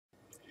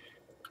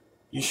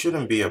You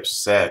shouldn't be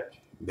upset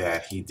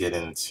that he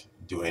didn't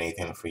do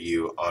anything for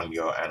you on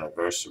your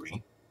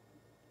anniversary.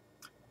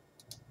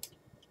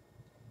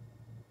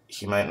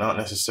 He might not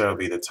necessarily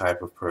be the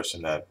type of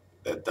person that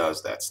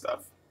does that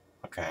stuff.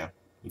 Okay?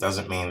 It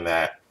doesn't mean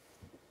that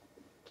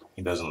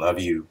he doesn't love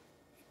you.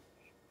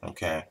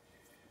 Okay?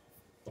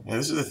 And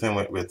this is the thing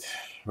with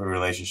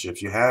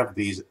relationships. You have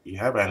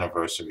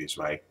anniversaries,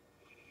 right?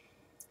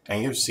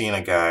 And you've seen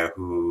a guy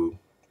who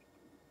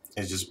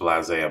is just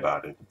blasé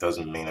about it. It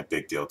doesn't mean a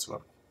big deal to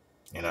him,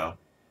 you know?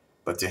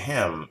 But to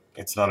him,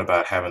 it's not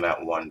about having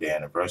that one day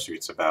anniversary.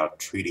 It's about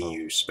treating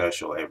you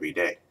special every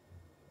day.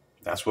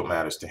 That's what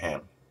matters to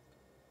him.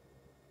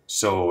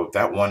 So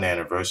that one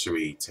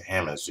anniversary to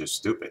him is just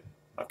stupid.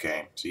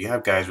 Okay? So you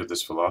have guys with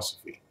this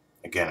philosophy.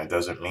 Again, it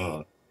doesn't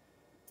mean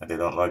that they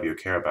don't love you or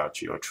care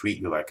about you or treat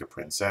you like a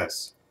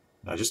princess.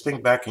 Now just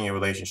think back in your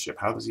relationship.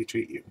 How does he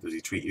treat you? Does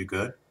he treat you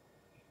good?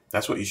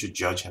 That's what you should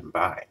judge him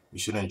by. You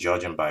shouldn't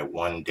judge him by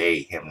one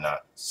day him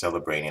not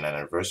celebrating an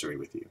anniversary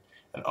with you,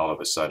 and all of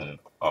a sudden,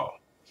 oh,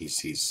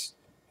 he's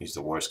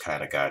the worst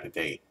kind of guy to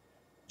date.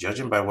 Judge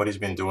him by what he's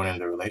been doing in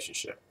the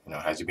relationship.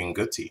 Has he been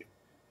good to you?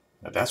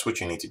 Now that's what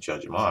you need to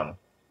judge him on,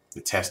 the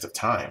test of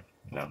time.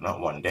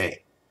 Not one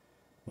day.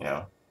 You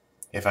know,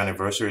 if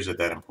anniversaries are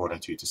that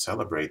important to you to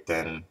celebrate,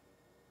 then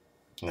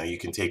you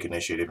can take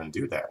initiative and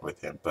do that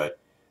with him. But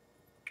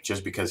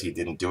just because he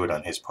didn't do it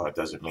on his part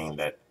doesn't mean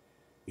that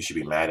you should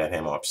be mad at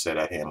him or upset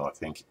at him or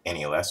think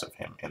any less of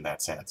him in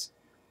that sense.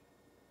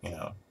 You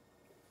know,